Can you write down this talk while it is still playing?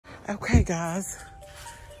Okay, guys.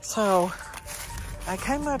 So, I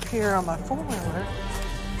came up here on my four-wheeler.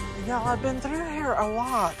 Y'all, I've been through here a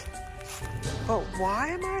lot. But why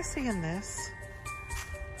am I seeing this?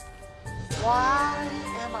 Why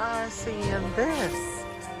am I seeing this?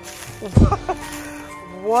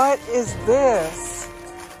 What is this?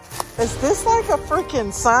 Is this like a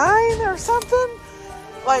freaking sign or something?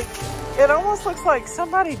 Like, it almost looks like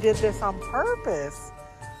somebody did this on purpose.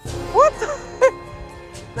 What the?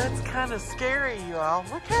 That's kind of scary, y'all.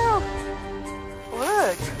 Look how,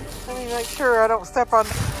 look. Let me make sure I don't step on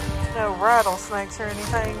no rattlesnakes or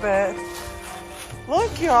anything, but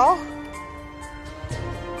look, y'all.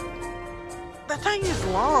 The thing is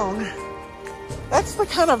long. That's the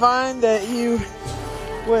kind of vine that you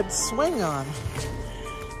would swing on.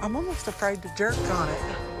 I'm almost afraid to jerk on it.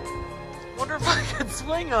 Wonder if I could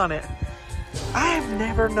swing on it. I've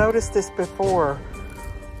never noticed this before.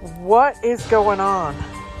 What is going on?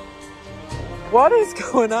 What is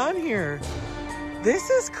going on here? This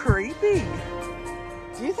is creepy.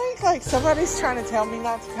 Do you think like somebody's trying to tell me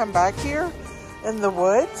not to come back here in the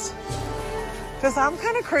woods? Because I'm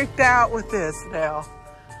kind of creeped out with this now.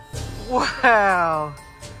 Wow.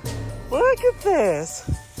 Look at this.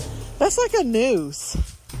 That's like a noose.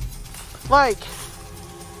 Like,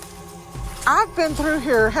 I've been through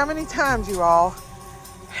here how many times, you all?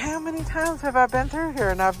 How many times have I been through here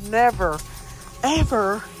and I've never,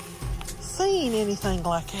 ever seen anything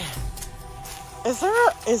like that?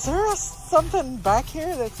 Is there something back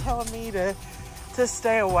here that's telling me to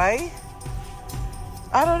stay away?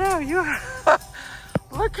 I don't know. You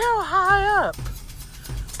look how high up.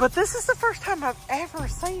 But this is the first time I've ever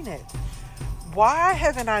seen it. Why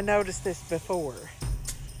haven't I noticed this before?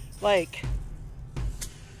 Like,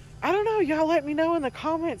 I don't know. Y'all let me know in the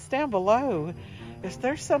comments down below. Is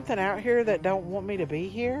there something out here that don't want me to be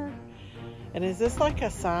here? And is this like a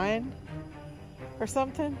sign or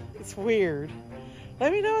something? It's weird.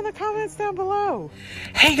 Let me know in the comments down below.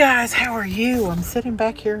 Hey guys, how are you? I'm sitting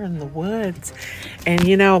back here in the woods. And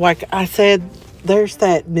you know, like I said, there's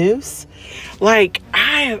that noose. Like,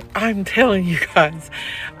 I'm telling you guys,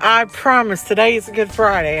 I promise today is a Good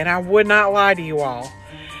Friday and I would not lie to you all.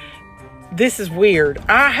 This is weird.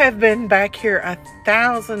 I have been back here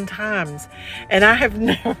 1,000 times and I have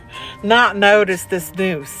never not noticed this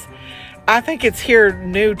noose. I think it's here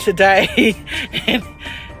new today. And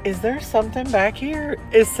is there something back here?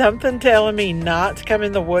 Is something telling me not to come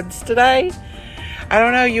in the woods today? I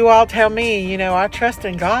don't know. You all tell me. You know, I trust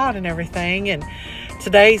in God and everything. And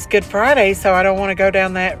today's Good Friday, so I don't want to go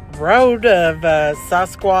down that road of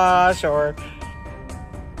Sasquatch or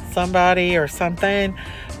somebody or something.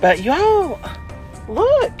 But y'all,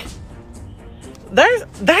 look.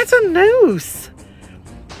 That's a noose.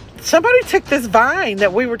 Somebody took this vine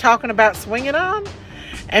that we were talking about swinging on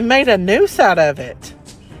and made a noose out of it.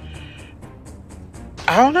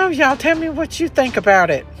 I don't know. Y'all tell me what you think about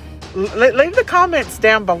it. Leave the comments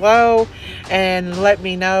down below and let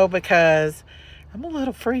me know, because I'm a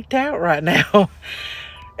little freaked out right now.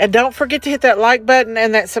 And don't forget to hit that like button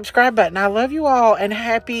and that subscribe button. I love you all and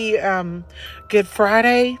happy Good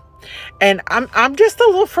Friday. And I'm just a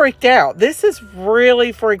little freaked out. This is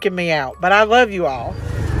really freaking me out. But I love you all.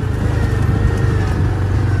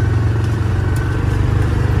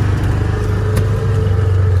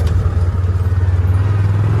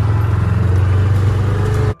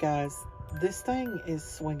 Guys, this thing is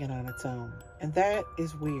swinging on its own, and that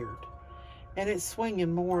is weird. And it's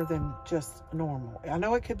swinging more than just normal. I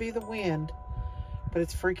know it could be the wind, but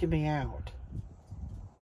it's freaking me out.